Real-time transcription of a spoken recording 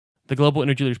the Global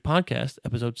Energy Leaders Podcast,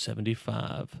 episode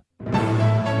 75.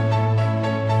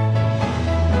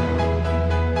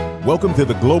 Welcome to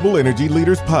the Global Energy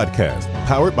Leaders Podcast,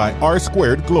 powered by R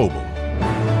Squared Global.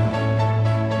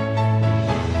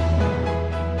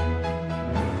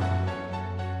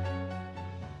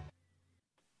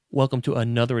 Welcome to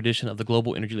another edition of the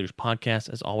Global Energy Leaders Podcast.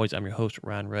 As always, I'm your host,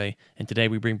 Ryan Ray, and today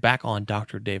we bring back on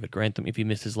Dr. David Grantham. If you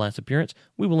missed his last appearance,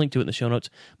 we will link to it in the show notes,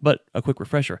 but a quick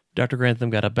refresher. Dr. Grantham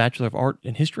got a Bachelor of Art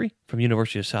in History from the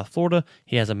University of South Florida.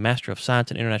 He has a Master of Science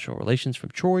in International Relations from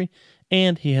Troy,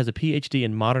 and he has a Ph.D.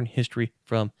 in Modern History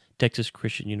from Texas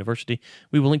Christian University.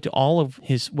 We will link to all of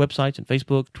his websites and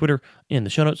Facebook, Twitter in the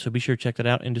show notes, so be sure to check that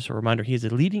out. And just a reminder, he is a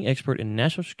leading expert in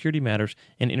national security matters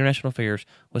and international affairs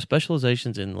with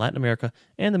specializations in Latin America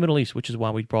and the Middle East, which is why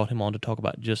we brought him on to talk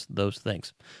about just those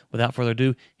things. Without further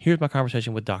ado, here's my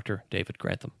conversation with Dr. David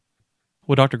Grantham.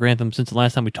 Well, Dr. Grantham, since the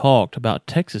last time we talked about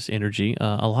Texas energy,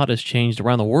 a lot has changed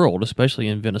around the world, especially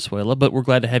in Venezuela, but we're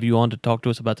glad to have you on to talk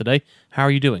to us about today. How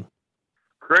are you doing?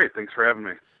 Great. Thanks for having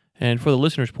me. And for the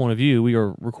listener's point of view, we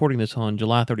are recording this on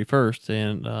July 31st,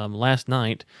 and last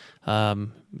night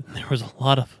there was a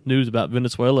lot of news about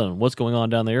Venezuela and what's going on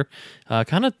down there.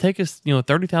 Kind of take us,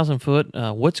 30,000 foot,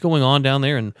 what's going on down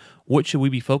there, and what should we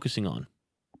be focusing on?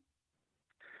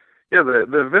 Yeah,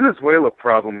 the Venezuela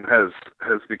problem has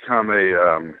become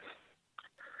I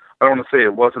don't want to say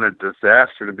it wasn't a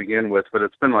disaster to begin with, but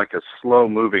it's been like a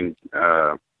slow-moving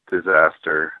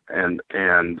disaster, and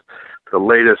the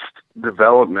latest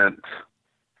development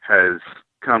has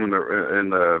come in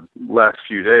the last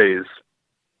few days,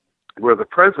 where the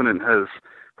President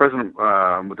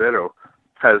Maduro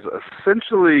has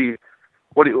essentially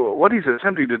what he's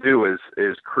attempting to do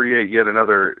is create yet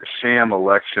another sham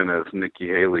election, as Nikki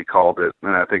Haley called it,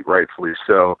 and I think rightfully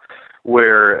so,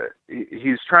 where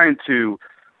he's trying to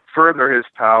further his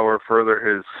power,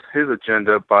 further his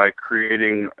agenda by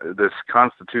creating this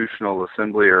constitutional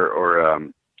assembly or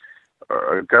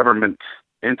a government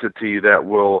entity that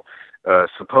will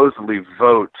supposedly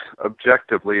vote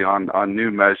objectively on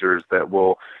new measures that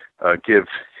will give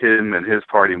him and his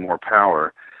party more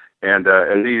power. And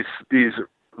these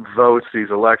votes, these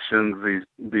elections,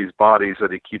 these bodies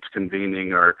that he keeps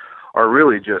convening are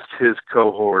really just his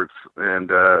cohorts, and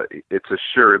it's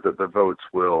assured that the votes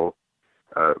will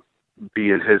be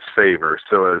in his favor.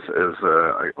 So as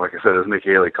like I said, as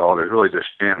Nikki Haley called it, it's really just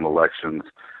sham elections.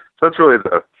 So that's really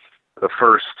the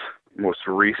first, most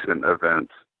recent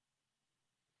event.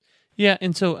 Yeah,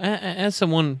 and so as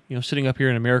someone sitting up here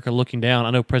in America looking down, I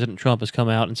know President Trump has come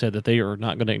out and said that they are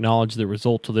not going to acknowledge the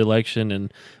results of the election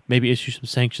and maybe issue some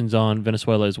sanctions on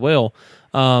Venezuela as well.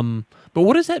 But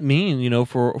what does that mean,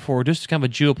 for just kind of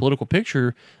a geopolitical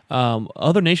picture?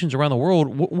 Other nations around the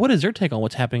world, what is their take on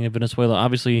what's happening in Venezuela?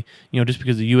 Obviously, just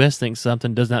because the U.S. thinks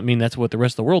something does not mean that's what the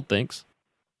rest of the world thinks.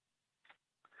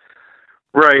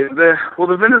 Right.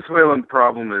 The Venezuelan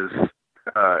problem is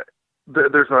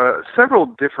there's several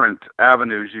different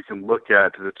avenues you can look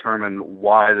at to determine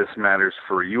why this matters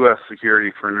for U.S.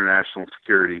 security, for international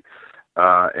security,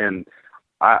 and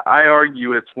I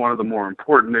argue it's one of the more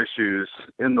important issues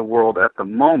in the world at the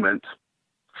moment.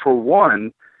 For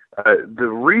one, the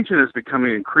region is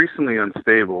becoming increasingly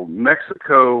unstable.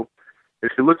 Mexico,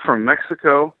 if you look from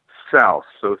Mexico south,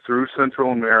 so through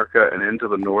Central America and into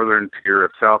the northern tier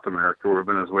of South America, where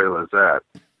Venezuela is at,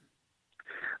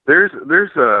 there's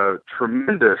a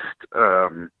tremendous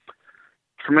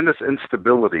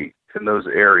instability in those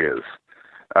areas.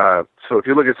 So if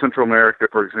you look at Central America,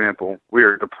 for example, we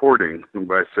are deporting, and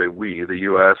by I say we, the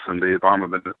U.S. and the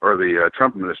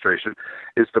Trump administration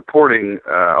is deporting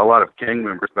a lot of gang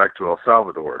members back to El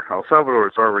Salvador. El Salvador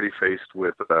is already faced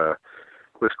with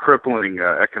crippling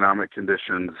economic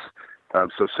conditions.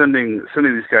 So sending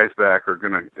these guys back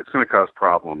it's gonna cause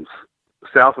problems.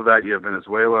 South of that, you have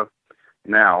Venezuela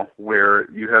now, where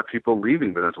you have people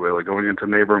leaving Venezuela, going into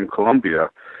neighboring Colombia,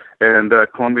 and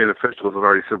Colombian officials have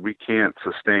already said we can't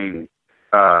sustain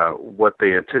what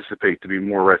they anticipate to be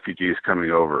more refugees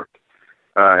coming over.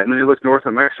 And then you look north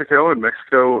of Mexico, and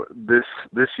Mexico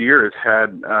this year has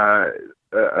had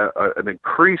an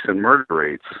increase in murder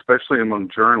rates, especially among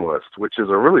journalists, which is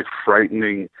a really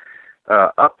frightening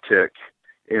uptick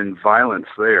in violence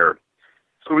there.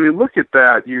 So when you look at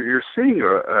that, you're seeing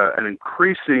an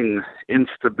increasing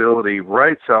instability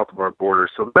right south of our border.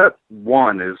 So that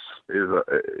one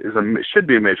should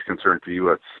be a major concern for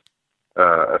U.S.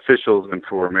 Officials and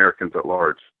for Americans at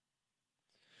large.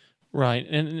 Right,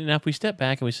 and now if we step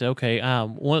back and we say, okay,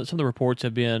 some of the reports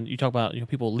have been, you talk about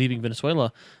people leaving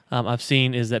Venezuela. I've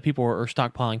seen is that people are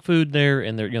stockpiling food there,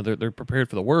 and they're prepared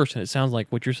for the worst. And it sounds like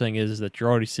what you're saying is that you're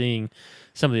already seeing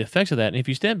some of the effects of that. And if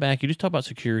you step back, you just talk about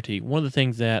security. One of the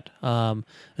things that,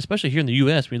 especially here in the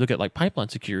U.S., when you look at like pipeline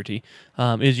security,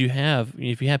 is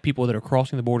if you have people that are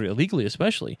crossing the border illegally,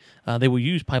 especially, they will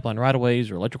use pipeline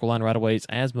right-of-ways or electrical line right-of-ways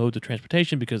as modes of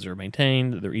transportation because they're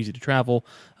maintained, they're easy to travel,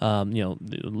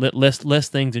 less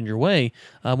things in your way,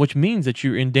 which means that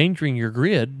you're endangering your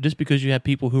grid just because you have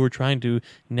people who are trying to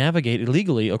navigate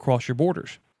illegally across your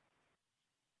borders.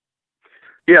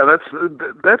 Yeah,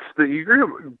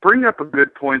 you bring up a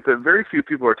good point that very few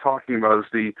people are talking about is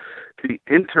the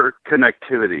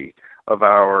interconnectivity of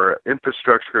our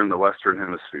infrastructure in the Western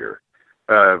Hemisphere.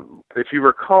 If you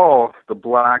recall the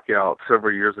blackout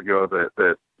several years ago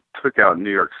that took out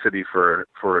New York City for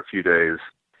a few days,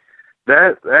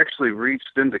 that actually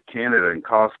reached into Canada and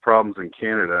caused problems in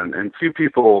Canada, and few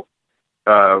people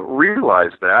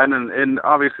realized that, and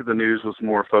obviously the news was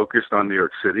more focused on New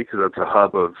York City because that's a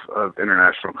hub of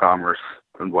international commerce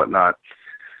and whatnot.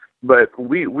 But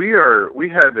we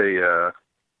have an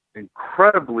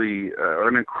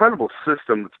incredible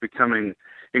system that's becoming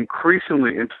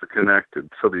increasingly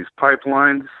interconnected. So these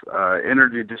pipelines,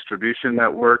 energy distribution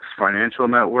networks, financial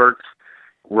networks,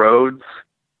 roads,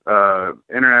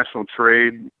 international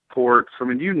trade, ports. I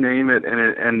mean, you name it,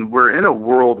 and we're in a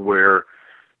world where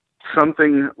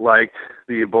something like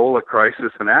the Ebola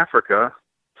crisis in Africa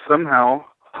somehow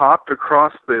hopped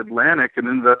across the Atlantic and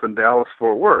ended up in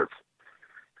Dallas-Fort Worth.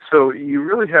 So you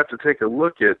really have to take a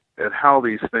look at how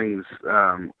these things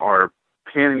are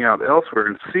panning out elsewhere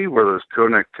and see where those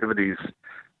connectivities,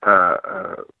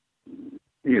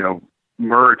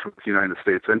 merge with the United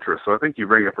States interests. So I think you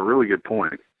bring up a really good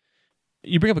point.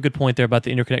 You bring up a good point there about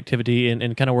the interconnectivity,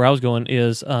 and kind of where I was going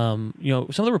is, some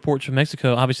of the reports from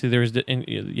Mexico, obviously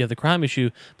you have the crime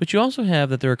issue, but you also have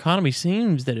that their economy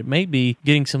seems that it may be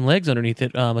getting some legs underneath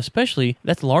it, especially,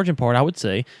 that's large in part, I would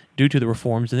say, due to the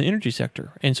reforms in the energy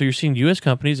sector. And so you're seeing U.S.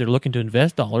 companies that are looking to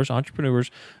invest dollars, entrepreneurs,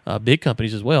 big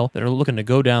companies as well, that are looking to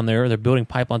go down there. They're building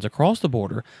pipelines across the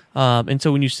border. And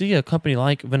so when you see a company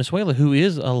like Venezuela, who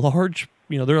is a large,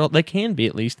 they can be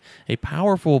at least a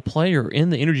powerful player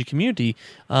in the energy community.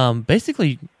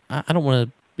 Basically, I don't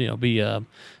want to be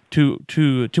too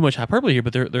much hyperbole here,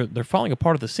 but they're falling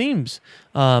apart at the seams.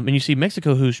 And you see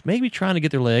Mexico, who's maybe trying to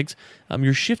get their legs.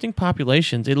 You're shifting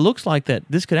populations. It looks like that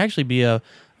this could actually be a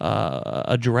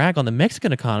drag on the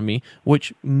Mexican economy,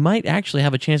 which might actually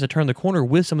have a chance to turn the corner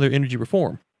with some of their energy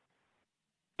reform.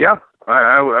 Yeah,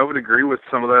 I would agree with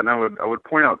some of that, and I would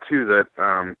point out too that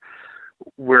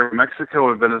where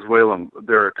Mexico and Venezuela,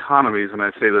 their economies, and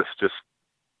I say this just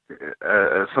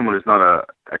as someone who's not an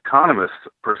economist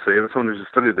per se, but someone who's just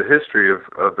studied the history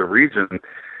of the region,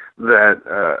 that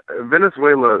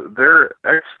Venezuela, their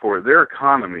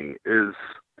economy is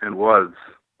and was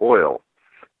oil,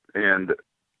 and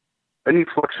any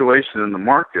fluctuation in the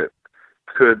market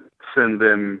could send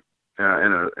them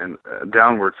in a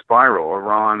downward spiral.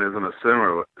 Iran is in a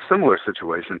similar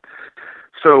situation.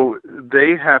 So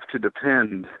they have to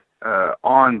depend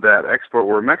on that export,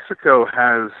 where Mexico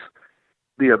has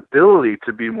the ability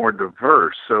to be more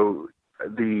diverse. So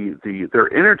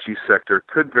their energy sector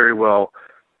could very well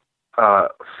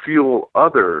fuel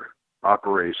other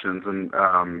operations, and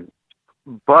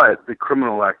but the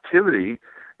criminal activity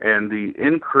and the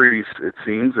increase, it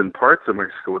seems, in parts of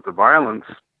Mexico with the violence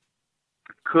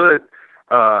could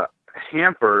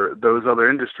hamper those other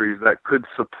industries that could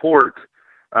support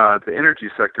the energy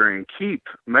sector and keep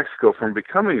Mexico from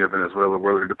becoming a Venezuela,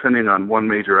 where they're depending on one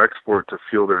major export to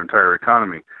fuel their entire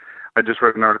economy. I just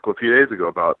read an article a few days ago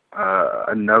about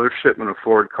another shipment of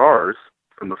Ford cars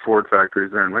from the Ford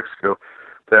factories there in Mexico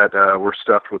that were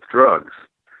stuffed with drugs.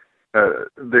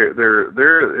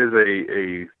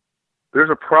 There's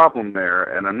a problem there,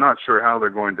 and I'm not sure how they're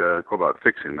going to go about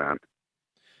fixing that.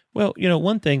 Well,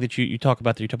 one thing that you talk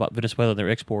about Venezuela and their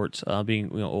exports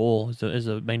being oil is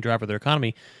a main driver of their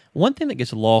economy. One thing that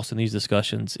gets lost in these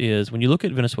discussions is when you look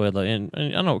at Venezuela, and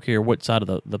I don't care what side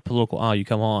of the political aisle you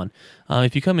come on.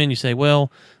 If you come in, you say,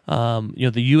 well,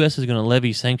 the U.S. is going to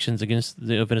levy sanctions against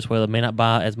Venezuela, may not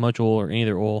buy as much oil or any of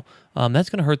their oil. That's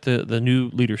going to hurt the new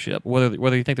leadership,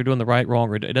 whether you think they're doing the right, wrong,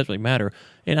 or it doesn't really matter.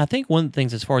 And I think one of the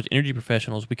things, as far as energy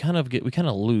professionals, we kind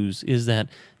of lose is that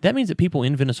means that people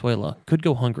in Venezuela could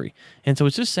go hungry. And so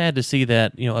it's just sad to see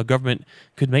that a government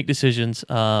could make decisions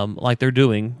like they're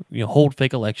doing, hold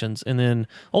fake elections, and then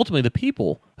ultimately the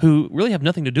people who really have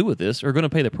nothing to do with this are going to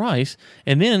pay the price,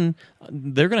 and then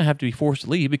they're going to have to be forced to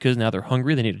leave because now they're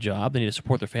hungry, they need a job, they need to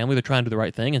support their family, they're trying to do the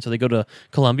right thing, and so they go to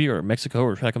Colombia or Mexico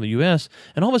or try to come to the U.S.,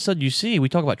 and all of a sudden we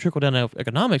talk about trickle-down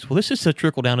economics. Well, this is a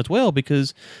trickle-down as well,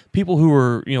 because people who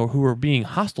are being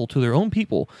hostile to their own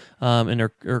people and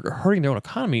are hurting their own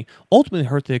economy ultimately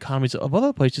hurt the economies of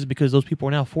other places because those people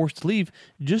are now forced to leave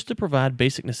just to provide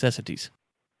basic necessities.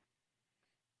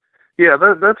 Yeah,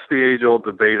 that's the age-old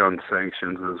debate on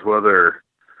sanctions, is whether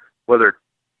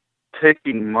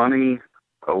taking money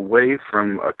away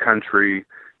from a country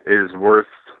is worth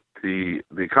the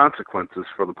consequences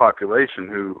for the population,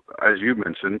 who, as you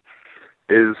mentioned,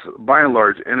 is by and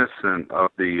large innocent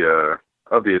of the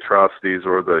atrocities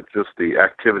or the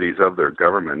activities of their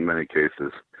government in many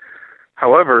cases.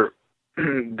 However,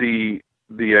 the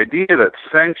idea that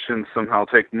sanctions somehow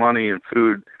take money and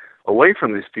food away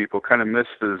from these people kind of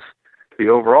misses the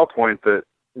overall point that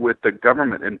with the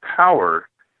government in power,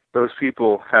 those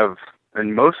people have,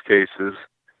 in most cases,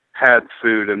 had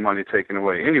food and money taken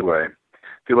away anyway.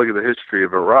 If you look at the history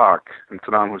of Iraq and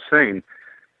Saddam Hussein,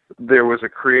 there was a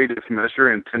creative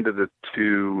measure intended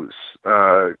to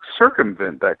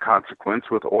circumvent that consequence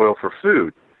with oil for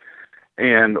food.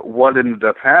 And what ended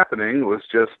up happening was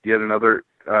just yet another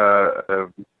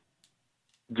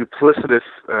duplicitous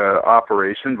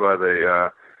operation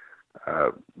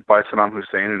by Saddam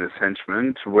Hussein and his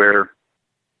henchmen, to where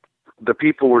the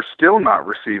people were still not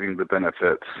receiving the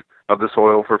benefits of this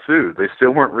oil for food. They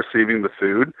still weren't receiving the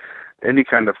food, any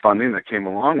kind of funding that came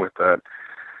along with that.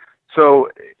 So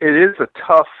it is a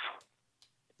tough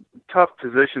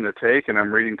position to take, and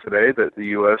I'm reading today that the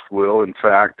U.S. will, in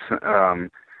fact,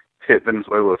 hit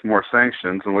Venezuela with more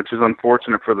sanctions, and which is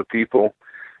unfortunate for the people.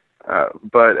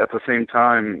 But at the same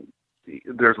time,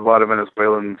 there's a lot of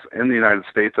Venezuelans in the United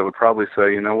States that would probably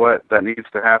say, you know what, that needs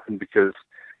to happen, because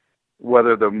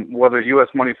whether U.S.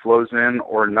 money flows in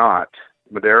or not,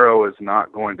 Maduro is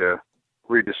not going to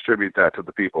redistribute that to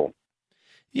the people.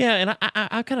 Yeah, and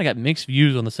I kind of got mixed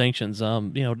views on the sanctions.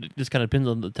 It just kind of depends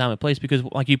on the time and place, because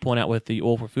like you point out with the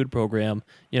oil for food program,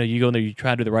 you go in there, you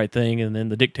try to do the right thing, and then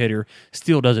the dictator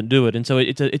still doesn't do it. And so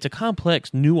it's a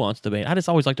complex, nuanced debate. I just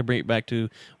always like to bring it back to,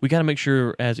 we got to make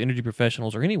sure as energy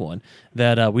professionals or anyone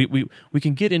that we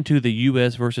can get into the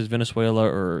U.S. versus Venezuela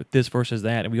or this versus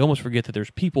that, and we almost forget that there's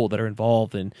people that are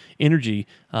involved, and energy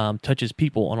touches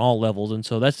people on all levels. And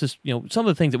so that's just some of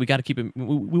the things that we got to keep in.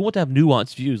 We want to have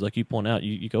nuanced views, like you point out.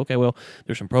 You go, okay, well,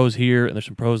 there's some pros here and there's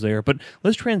some pros there, but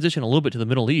let's transition a little bit to the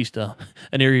Middle East, an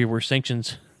area where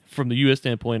sanctions from the U.S.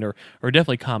 standpoint are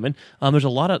definitely common. There's a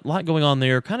lot going on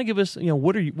there. Kind of give us,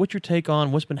 what's your take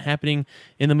on what's been happening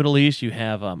in the Middle East? You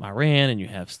have Iran and you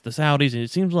have the Saudis, and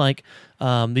it seems like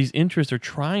these interests are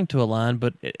trying to align,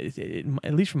 but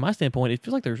at least from my standpoint, it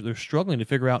feels like they're struggling to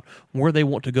figure out where they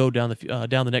want to go down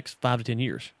the next 5 to 10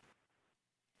 years.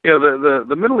 Yeah,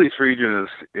 the Middle East region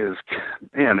is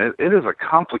man, it is a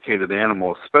complicated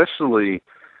animal, especially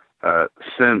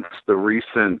since the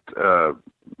recent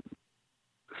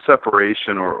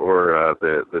separation or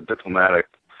the diplomatic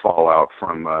fallout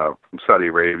from Saudi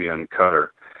Arabia and Qatar,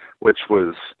 which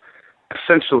was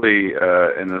essentially,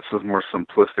 and this is more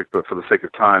simplistic, but for the sake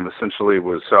of time, essentially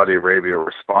was Saudi Arabia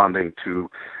responding to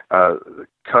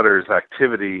Qatar's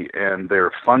activity and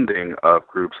their funding of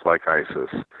groups like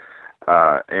ISIS.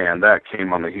 And that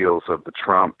came on the heels of the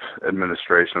Trump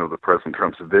administration, of the President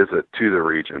Trump's visit to the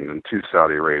region and to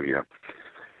Saudi Arabia.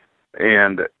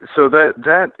 And so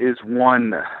that is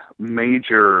one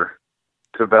major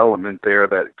development there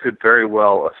that could very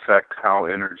well affect how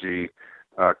energy,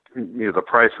 the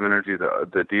price of energy,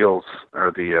 the deals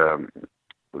or the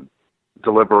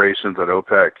deliberations at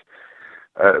OPEC.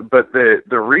 But the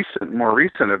more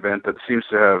recent event that seems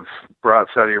to have brought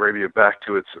Saudi Arabia back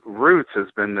to its roots has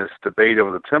been this debate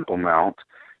over the Temple Mount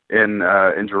in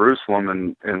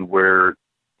Jerusalem, and where,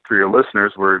 for your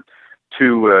listeners, where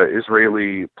two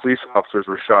Israeli police officers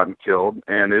were shot and killed,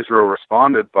 and Israel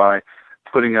responded by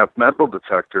putting up metal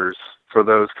detectors for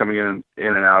those coming in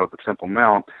and out of the Temple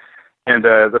Mount. And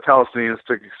the Palestinians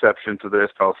took exception to this,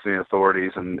 Palestinian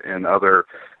authorities and other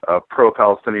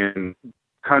pro-Palestinian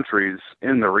countries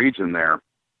in the region there.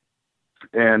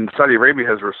 And Saudi Arabia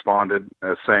has responded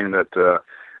saying that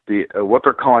what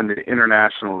they're calling the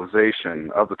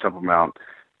internationalization of the Temple Mount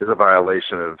is a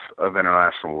violation of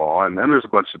international law. And then there's a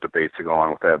bunch of debates that go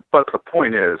on with that. But the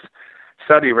point is,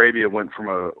 Saudi Arabia went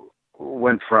from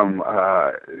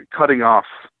cutting off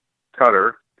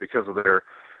Qatar because of their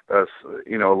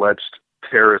alleged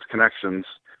terrorist connections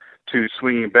to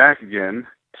swinging back again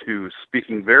to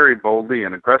speaking very boldly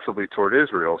and aggressively toward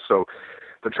Israel. So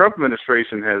the Trump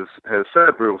administration has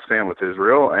said we will stand with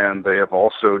Israel, and they have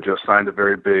also just signed a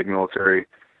very big military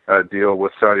deal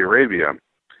with Saudi Arabia.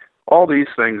 All these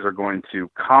things are going to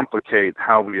complicate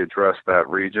how we address that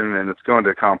region, and it's going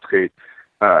to complicate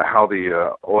how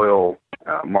the oil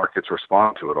markets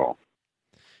respond to it all.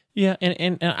 Yeah,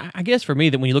 and I guess for me,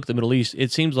 that when you look at the Middle East, it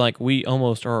seems like we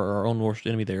almost are our own worst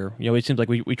enemy there. It seems like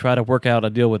we try to work out a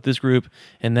deal with this group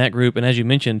and that group, and as you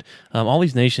mentioned, all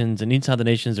these nations, and inside the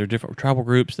nations, there are different tribal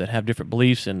groups that have different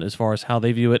beliefs, and as far as how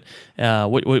they view it,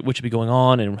 what should be going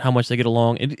on, and how much they get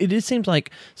along. It just seems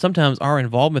like sometimes our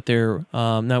involvement there.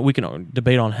 Now we can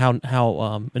debate on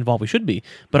how involved we should be,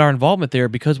 but our involvement there,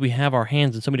 because we have our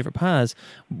hands in so many different pies,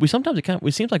 we sometimes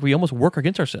it seems like we almost work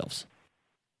against ourselves.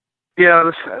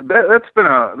 Yeah,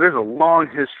 there's a long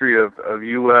history of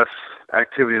U.S.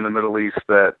 activity in the Middle East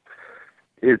that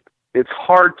it's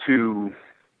hard to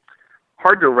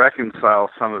reconcile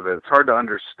some of it. It's hard to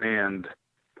understand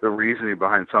the reasoning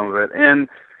behind some of it, and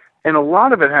a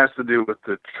lot of it has to do with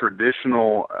the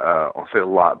traditional. I'll say a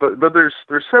lot, but there's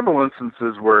several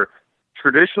instances where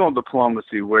traditional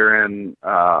diplomacy, wherein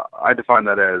I define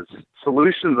that as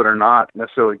solutions that are not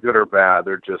necessarily good or bad.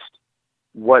 They're just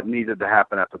what needed to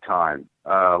happen at the time.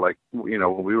 Like, when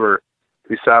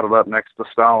we saddled up next to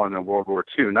Stalin in World War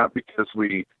II, not because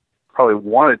we probably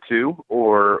wanted to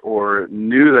or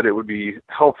knew that it would be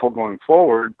helpful going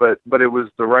forward, but it was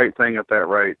the right thing at that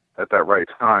right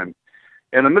time.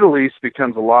 And the Middle East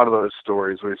becomes a lot of those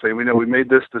stories where you say, we made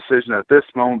this decision at this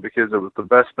moment because it was the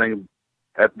best thing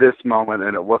at this moment,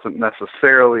 and it wasn't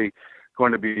necessarily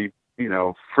going to be,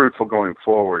 fruitful going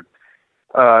forward.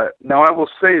 Now, I will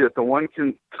say that the one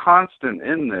constant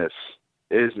in this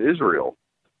is Israel.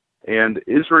 And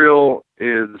Israel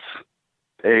is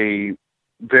a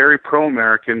very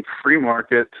pro-American, free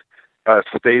market,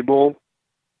 stable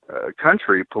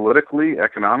country politically,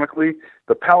 economically.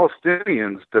 The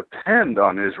Palestinians depend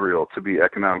on Israel to be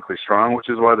economically strong, which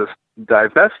is why this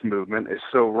divest movement is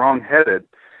so wrong-headed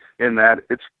in that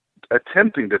it's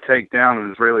attempting to take down an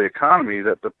Israeli economy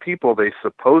that the people they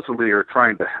supposedly are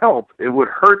trying to help, it would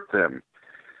hurt them.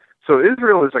 So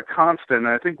Israel is a constant, and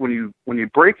I think when you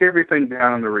break everything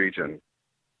down in the region,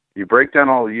 you break down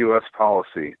all the U.S.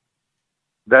 policy,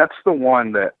 that's the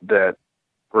one that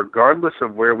regardless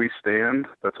of where we stand,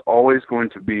 that's always going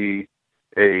to be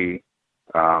a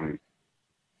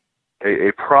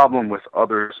problem with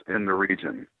others in the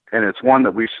region. And it's one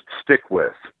that we should stick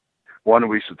with. One,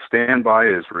 we should stand by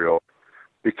Israel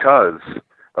because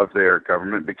of their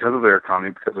government, because of their economy,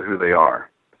 because of who they are.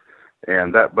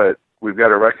 But we've got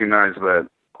to recognize that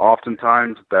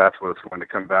oftentimes that's what it's going to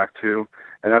come back to,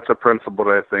 and that's a principle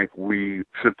that I think we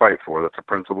should fight for. That's a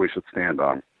principle we should stand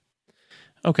on.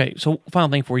 Okay, so final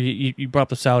thing for you. You brought up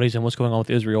the Saudis and what's going on with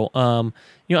Israel.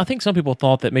 I think some people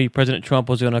thought that maybe President Trump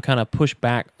was going to kind of push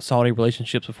back Saudi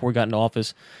relationships before he got into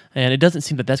office, and it doesn't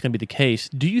seem that that's going to be the case.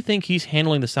 Do you think he's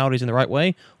handling the Saudis in the right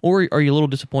way, or are you a little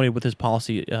disappointed with his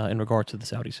policy in regards to the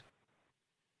Saudis?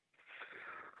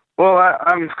 Well,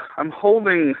 I'm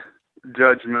holding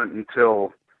judgment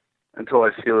until I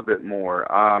feel a bit more.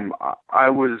 I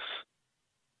wasn't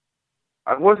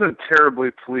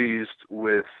terribly pleased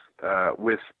with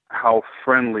how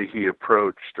friendly he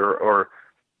approached or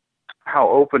how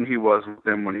open he was with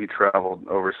them when he traveled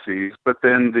overseas. But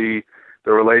then the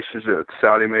relationship,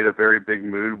 Saudi made a very big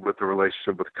move with the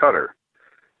relationship with Qatar.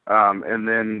 And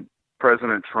then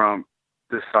President Trump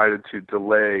decided to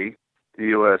delay the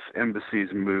U.S.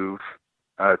 Embassy's move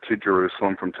to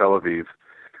Jerusalem from Tel Aviv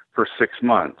for 6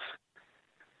 months.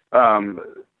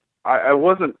 I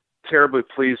wasn't terribly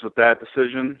pleased with that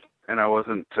decision, and I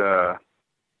wasn't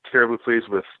terribly pleased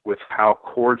with how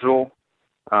cordial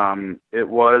it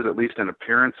was, at least in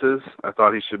appearances. I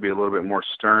thought he should be a little bit more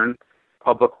stern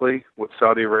publicly with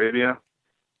Saudi Arabia.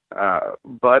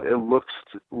 But it looks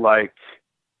like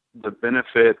the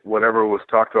benefit, whatever was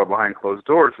talked about behind closed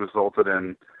doors, resulted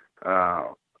in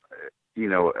Saudi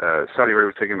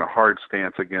Arabia taking a hard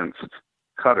stance against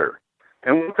Qatar.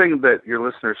 And one thing that your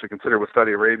listeners should consider with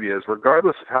Saudi Arabia is,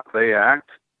 regardless of how they act,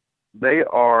 they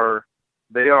are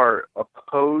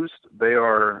opposed. They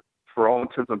are, for all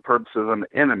intents and purposes, an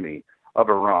enemy of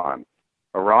Iran.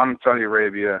 Iran and Saudi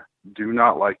Arabia do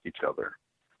not like each other.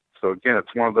 So again,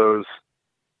 it's one of those,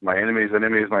 my enemy's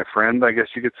enemy is my friend, I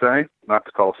guess you could say. Not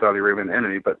to call Saudi Arabia an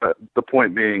enemy, but the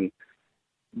point being,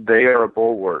 they are a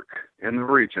bulwark in the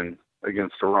region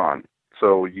against Iran.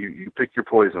 So you pick your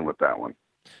poison with that one.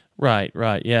 Right,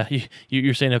 right, yeah.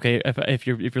 You're saying, okay, if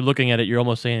you're looking at it, you're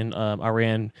almost saying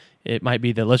Iran, it might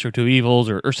be the lesser of two evils,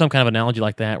 or some kind of analogy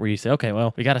like that, where you say, okay,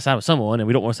 well, we got to side with someone, and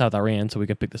we don't want to side with Iran, so we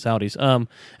can pick the Saudis.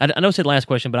 I know I said last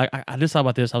question, but I just thought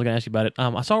about this. I was going to ask you about it.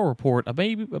 I saw a report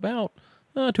maybe about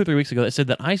 2 or 3 weeks ago that said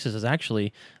that ISIS is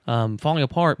actually falling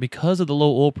apart because of the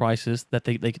low oil prices, that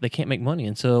they can't make money.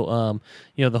 And so,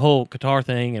 the whole Qatar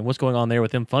thing and what's going on there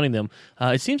with them funding them,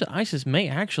 it seems that ISIS may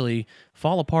actually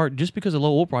fall apart just because of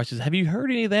low oil prices. Have you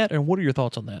heard any of that, and what are your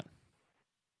thoughts on that?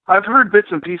 I've heard bits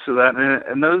and pieces of that,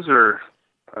 and those are,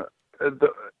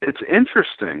 it's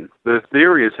interesting. The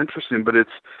theory is interesting, but it's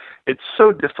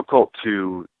so difficult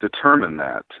to determine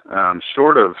that,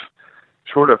 short of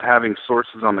having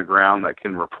sources on the ground that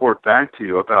can report back to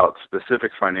you about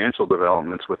specific financial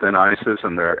developments within ISIS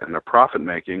and their profit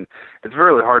making. It's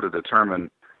really hard to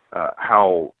determine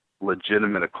how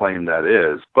legitimate a claim that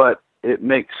is, but it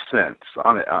makes sense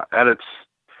on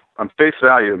face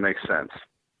value. It makes sense,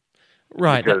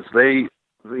 right? Because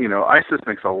ISIS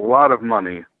makes a lot of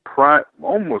money.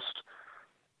 Almost,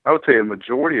 I would say, a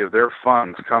majority of their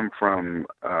funds come from,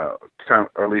 or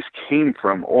at least came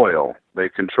from oil. They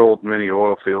controlled many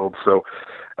oil fields. So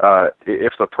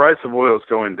if the price of oil is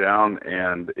going down,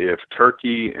 and if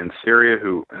Turkey and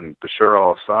Syria, and Bashar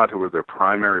al-Assad, who are their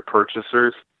primary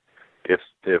purchasers, if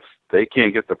they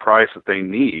can't get the price that they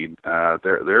need,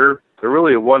 they're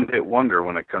really a one-hit wonder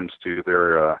when it comes to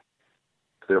their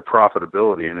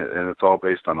profitability, and it's all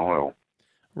based on oil.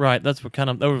 Right, those were kind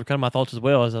of my thoughts as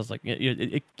well. As I was like,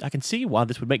 I can see why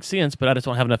this would make sense, but I just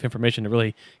don't have enough information to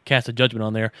really cast a judgment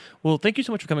on there. Well, thank you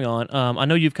so much for coming on. I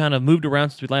know you've kind of moved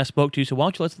around since we last spoke to you, so why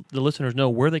don't you let the listeners know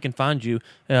where they can find you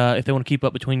if they want to keep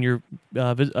up between your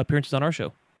appearances on our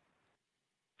show?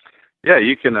 Yeah,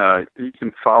 you can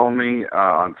follow me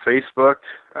on Facebook,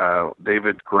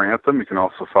 David Grantham. You can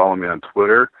also follow me on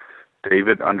Twitter,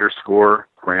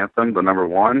 David_Grantham, the number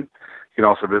 1. You can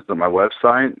also visit my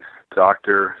website,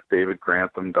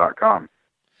 drdavidgrantham.com.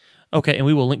 Okay, and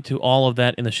we will link to all of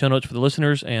that in the show notes for the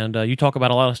listeners. And you talk about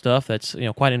a lot of stuff that's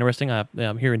quite interesting.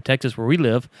 I'm here in Texas where we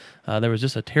live. There was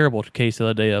just a terrible case the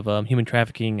other day of human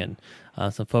trafficking and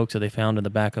some folks that they found in the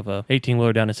back of a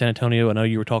 18-wheeler down in San Antonio. I know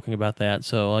you were talking about that.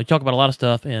 So you talk about a lot of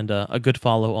stuff, and a good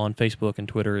follow on Facebook and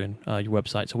Twitter and your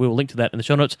website. So we will link to that in the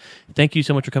show notes. Thank you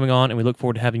so much for coming on, and we look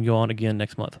forward to having you on again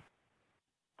next month.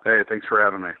 Hey, thanks for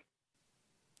having me.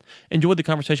 Enjoyed the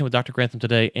conversation with Dr. Grantham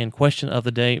today. And question of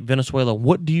the day, Venezuela,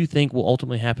 what do you think will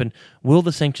ultimately happen? Will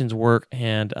the sanctions work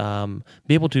and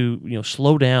be able to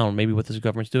slow down maybe what this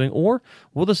government's doing? Or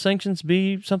will the sanctions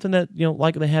be something that,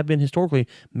 like they have been historically,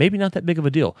 maybe not that big of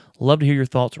a deal? Love to hear your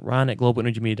thoughts. Ryan at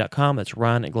globalenergymedia.com. That's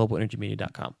Ryan at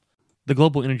globalenergymedia.com. The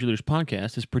Global Energy Leaders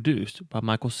podcast is produced by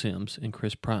Michael Sims and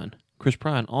Chris Prine. Chris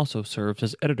Prine also serves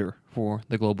as editor for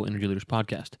the Global Energy Leaders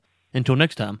podcast. Until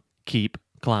next time, keep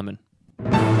climbing.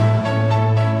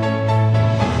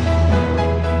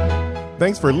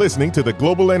 Thanks for listening to the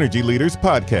Global Energy Leaders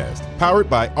podcast, powered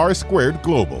by R2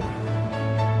 Global.